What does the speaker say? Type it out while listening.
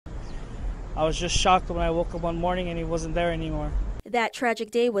I was just shocked when I woke up one morning and he wasn't there anymore. That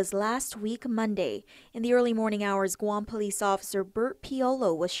tragic day was last week Monday. In the early morning hours, Guam police officer Bert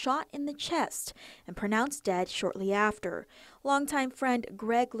Piolo was shot in the chest and pronounced dead shortly after. Longtime friend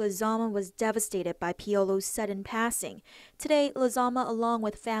Greg Lozama was devastated by Piolo's sudden passing. Today, Lozama, along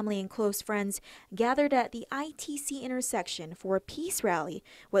with family and close friends, gathered at the ITC intersection for a peace rally,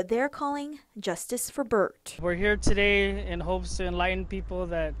 what they're calling Justice for Bert. We're here today in hopes to enlighten people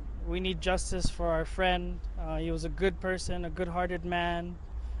that we need justice for our friend. He was a good person, a good-hearted man,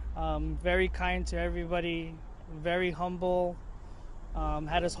 very kind to everybody, very humble,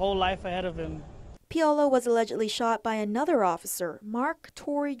 had his whole life ahead of him. Piolo was allegedly shot by another officer, Mark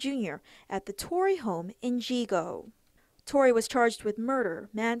Torrey Jr., at the Torrey home in Yigo. Torrey was charged with murder,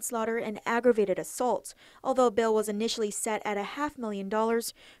 manslaughter, and aggravated assault. Although bail was initially set at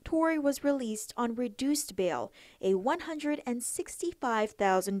 $500,000, Torrey was released on reduced bail, a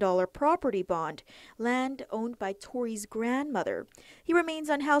 $165,000 property bond, land owned by Torrey's grandmother. He remains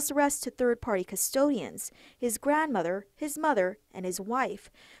on house arrest to third-party custodians, his grandmother, his mother, and his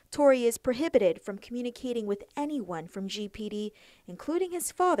wife. Torrey is prohibited from communicating with anyone from GPD, including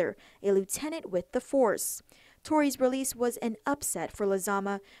his father, a lieutenant with the force. Torrey's release was an upset for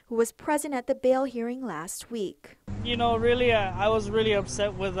Lozama, who was present at the bail hearing last week. You know, really, I was really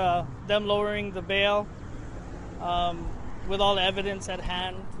upset with them lowering the bail with all the evidence at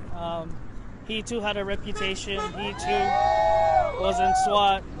hand. He too had a reputation. He too was in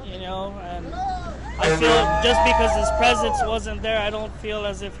SWAT, you know, and I feel just because his presence wasn't there, I don't feel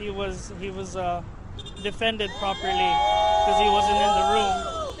as if he was defended properly because he wasn't in the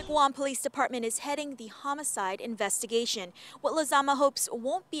room. The Guam Police Department is heading the homicide investigation. What Lozama hopes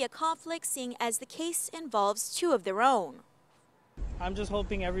won't be a conflict, seeing as the case involves two of their own. I'm just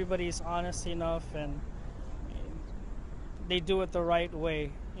hoping everybody's honest enough and they do it the right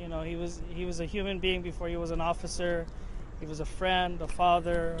way. You know, he was a human being before he was an officer. He was a friend, a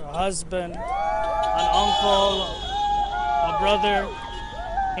father, a husband, an uncle, a brother.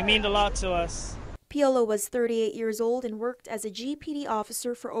 He meant a lot to us. Piolo was 38 years old and worked as a GPD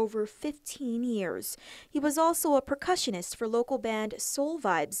officer for over 15 years. He was also a percussionist for local band Soul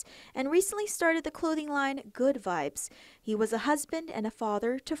Vibes and recently started the clothing line Good Vibes. He was a husband and a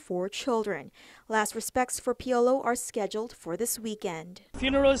father to 4 children. Last respects for Piolo are scheduled for this weekend.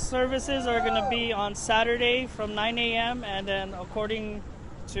 Funeral services are going to be on Saturday from 9 a.m. and then according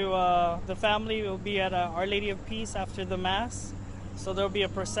to the family, it will be at Our Lady of Peace after the Mass. So there will be a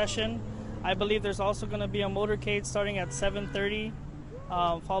procession. I believe there's also going to be a motorcade starting at 7:30,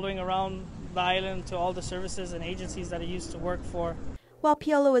 following around the island to all the services and agencies that he used to work for. While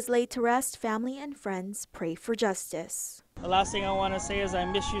Piolo is laid to rest, family and friends pray for justice. The last thing I want to say is I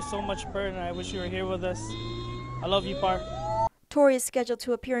miss you so much, Bert, and I wish you were here with us. I love you, Park. Torrey is scheduled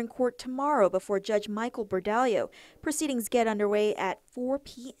to appear in court tomorrow before Judge Michael Berdalio. Proceedings get underway at 4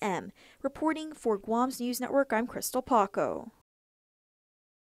 p.m. Reporting for Guam's News Network, I'm Crystal Paco.